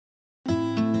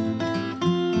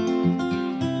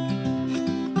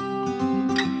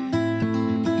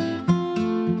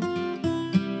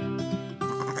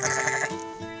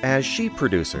As sheep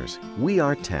producers, we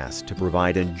are tasked to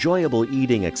provide enjoyable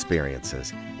eating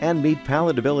experiences and meet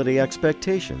palatability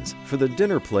expectations for the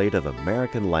dinner plate of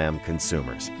American lamb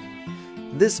consumers.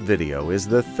 This video is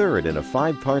the third in a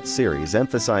 5-part series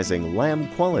emphasizing lamb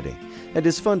quality and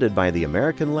is funded by the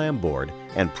American Lamb Board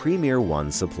and Premier One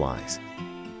Supplies.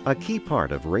 A key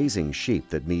part of raising sheep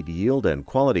that meet yield and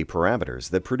quality parameters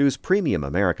that produce premium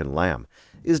American lamb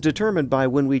is determined by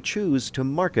when we choose to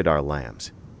market our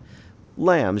lambs.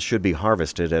 Lambs should be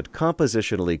harvested at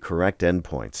compositionally correct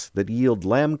endpoints that yield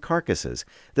lamb carcasses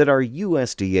that are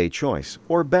USDA Choice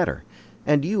or better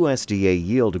and USDA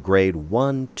yield grade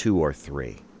 1, 2, or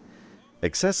 3.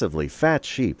 Excessively fat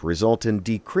sheep result in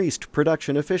decreased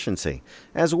production efficiency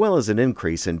as well as an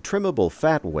increase in trimmable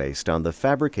fat waste on the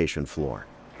fabrication floor.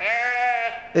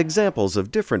 Examples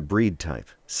of different breed type,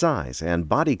 size, and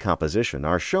body composition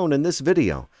are shown in this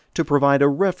video to provide a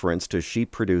reference to sheep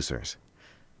producers.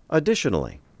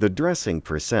 Additionally, the dressing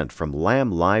percent from lamb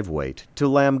live weight to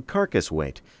lamb carcass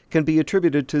weight can be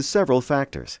attributed to several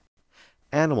factors.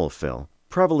 Animal fill,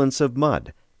 prevalence of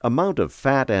mud, amount of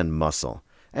fat and muscle,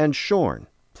 and shorn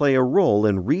play a role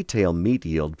in retail meat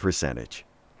yield percentage.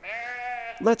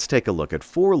 Let's take a look at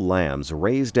 4 lambs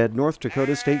raised at North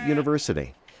Dakota State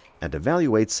University and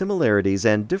evaluate similarities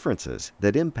and differences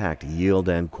that impact yield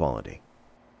and quality.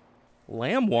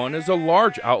 Lamb 1 is a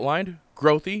large outlined,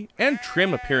 growthy, and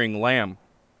trim-appearing lamb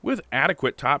with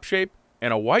adequate top shape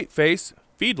and a white face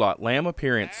feedlot lamb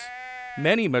appearance.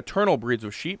 Many maternal breeds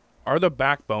of sheep are the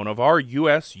backbone of our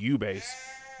USU base,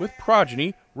 with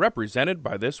progeny represented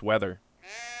by this wether.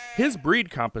 His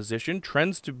breed composition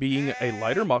trends to being a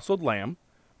lighter muscled lamb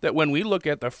that when we look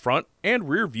at the front and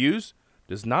rear views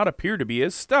does not appear to be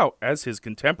as stout as his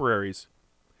contemporaries.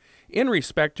 In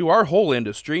respect to our whole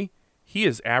industry, he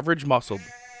is average muscled,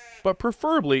 but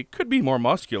preferably could be more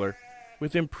muscular,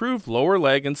 with improved lower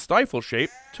leg and stifle shape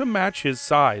to match his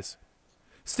size.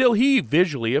 Still, he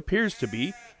visually appears to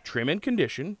be trim in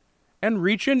condition and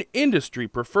reach an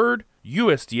industry-preferred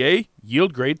USDA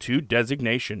Yield Grade 2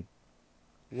 designation.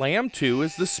 Lamb 2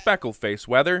 is the speckle face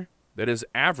wether that is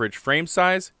average frame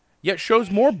size, yet shows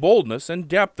more boldness and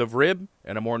depth of rib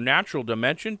and a more natural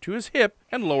dimension to his hip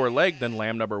and lower leg than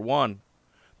lamb number 1.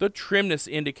 The trimness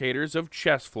indicators of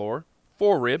chest floor,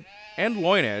 forerib, and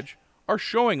loin edge are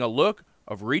showing a look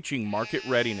of reaching market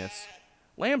readiness.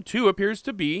 Lamb 2 appears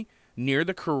to be near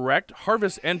the correct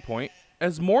harvest endpoint,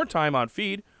 as more time on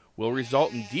feed will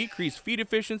result in decreased feed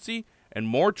efficiency and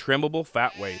more trimmable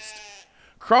fat waste.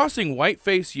 Crossing white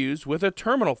face ewes with a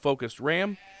terminal focused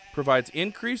ram provides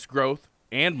increased growth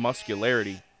and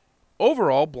muscularity.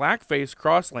 Overall, black face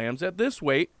cross lambs at this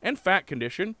weight and fat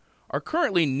condition are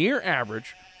currently near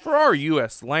average for our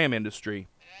U.S. lamb industry,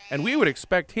 and we would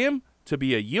expect him to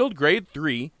be a Yield Grade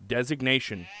 3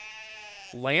 designation.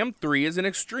 Lamb 3 is an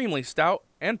extremely stout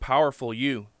and powerful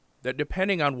ewe that,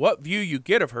 depending on what view you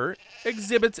get of her,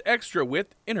 exhibits extra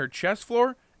width in her chest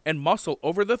floor and muscle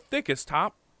over the thickest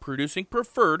top, producing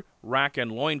preferred rack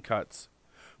and loin cuts.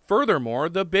 Furthermore,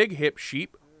 the big hip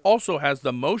sheep also has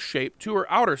the most shape to her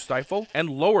outer stifle and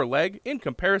lower leg in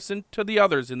comparison to the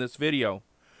others in this video.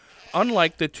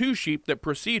 Unlike the 2 sheep that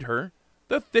precede her,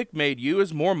 the thick-made ewe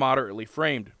is more moderately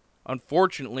framed.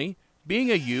 Unfortunately,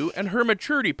 being a ewe and her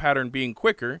maturity pattern being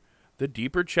quicker, the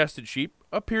deeper-chested sheep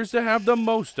appears to have the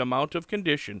most amount of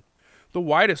condition. The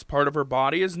widest part of her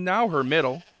body is now her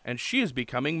middle, and she is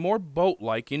becoming more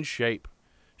boat-like in shape.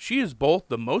 She is both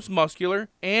the most muscular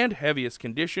and heaviest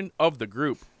condition of the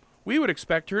group. We would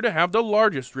expect her to have the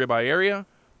largest ribeye area,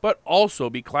 but also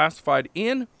be classified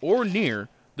in or near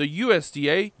the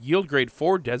USDA Yield Grade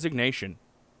 4 designation.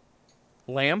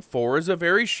 Lamb 4 is a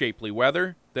very shapely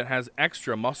wether that has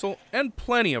extra muscle and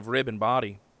plenty of rib and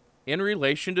body. In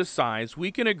relation to size,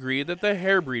 we can agree that the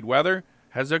hairbreed wether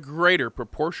has a greater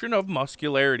proportion of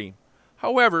muscularity.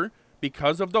 However,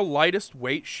 because of the lightest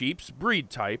weight sheep's breed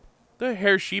type, the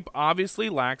hair sheep obviously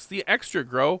lacks the extra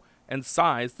grow and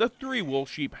size the 3 wool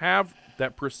sheep have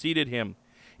that preceded him.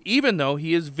 Even though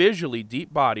he is visually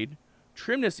deep-bodied,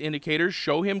 trimness indicators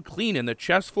show him clean in the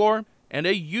chest floor and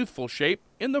a youthful shape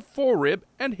in the forerib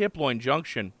and hip loin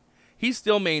junction. He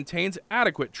still maintains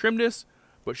adequate trimness,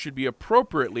 but should be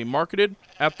appropriately marketed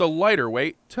at the lighter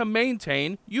weight to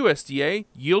maintain USDA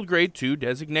Yield Grade 2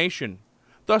 designation.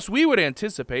 Thus, we would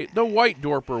anticipate the white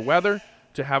Dorper wether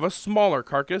to have a smaller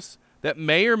carcass that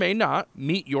may or may not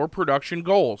meet your production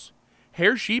goals.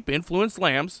 Hair sheep influenced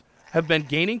lambs have been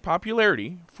gaining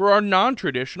popularity for our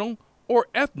non-traditional or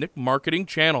ethnic marketing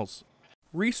channels.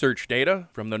 Research data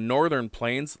from the Northern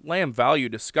Plains Lamb Value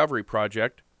Discovery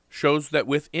Project shows that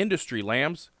with industry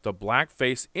lambs, the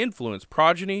blackface influenced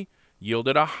progeny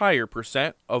yielded a higher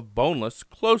percent of boneless,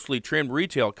 closely trimmed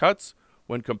retail cuts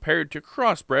when compared to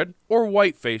crossbred or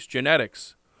white-face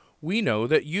genetics. We know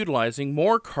that utilizing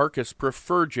more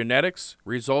carcass-preferred genetics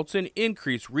results in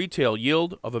increased retail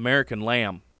yield of American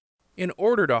lamb. In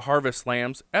order to harvest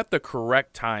lambs at the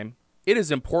correct time, it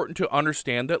is important to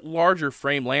understand that larger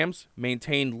frame lambs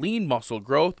maintain lean muscle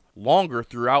growth longer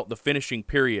throughout the finishing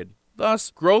period.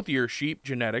 Thus, growthier sheep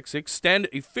genetics extend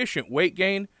efficient weight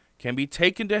gain, can be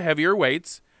taken to heavier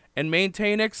weights, and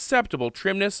maintain acceptable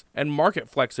trimness and market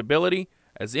flexibility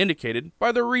as indicated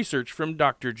by the research from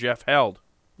Dr. Jeff Held.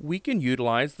 We can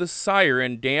utilize the sire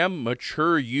and dam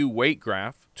mature ewe weight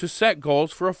graph to set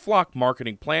goals for a flock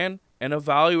marketing plan and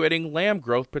evaluating lamb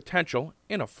growth potential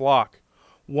in a flock.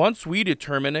 Once we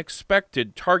determine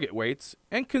expected target weights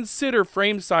and consider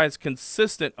frame size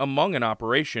consistent among an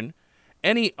operation,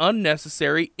 any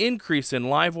unnecessary increase in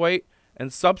live weight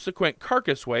and subsequent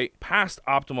carcass weight past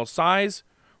optimal size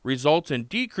results in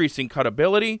decreasing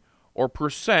cutability or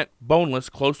percent boneless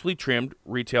closely trimmed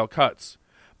retail cuts.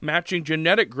 Matching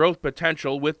genetic growth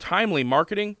potential with timely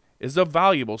marketing is a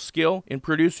valuable skill in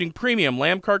producing premium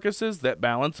lamb carcasses that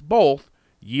balance both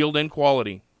yield and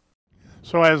quality.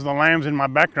 So as the lambs in my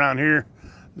background here,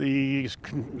 the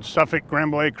Suffolk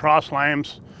Grand cross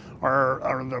lambs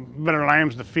are the better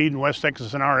lambs to feed in West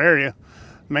Texas in our area,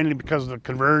 mainly because of the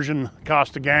conversion,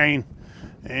 cost of gain,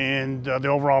 and the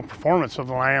overall performance of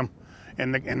the lamb,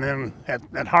 and then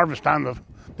at harvest time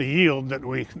the yield that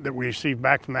we receive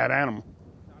back from that animal.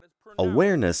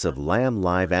 Awareness of lamb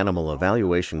live animal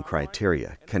evaluation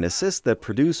criteria can assist that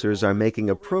producers are making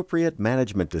appropriate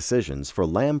management decisions for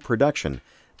lamb production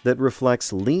that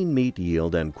reflects lean meat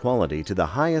yield and quality to the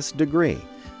highest degree,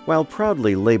 while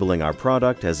proudly labeling our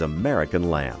product as American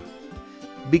lamb.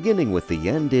 Beginning with the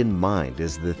end in mind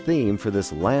is the theme for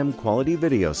this lamb quality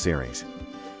video series.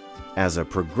 As a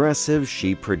progressive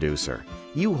sheep producer,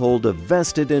 you hold a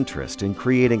vested interest in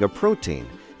creating a protein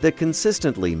that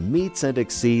consistently meets and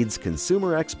exceeds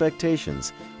consumer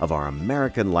expectations of our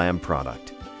American lamb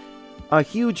product. A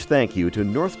huge thank you to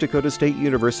North Dakota State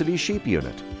University Sheep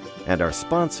Unit and our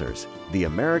sponsors, the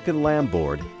American Lamb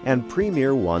Board and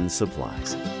Premier One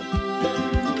Supplies.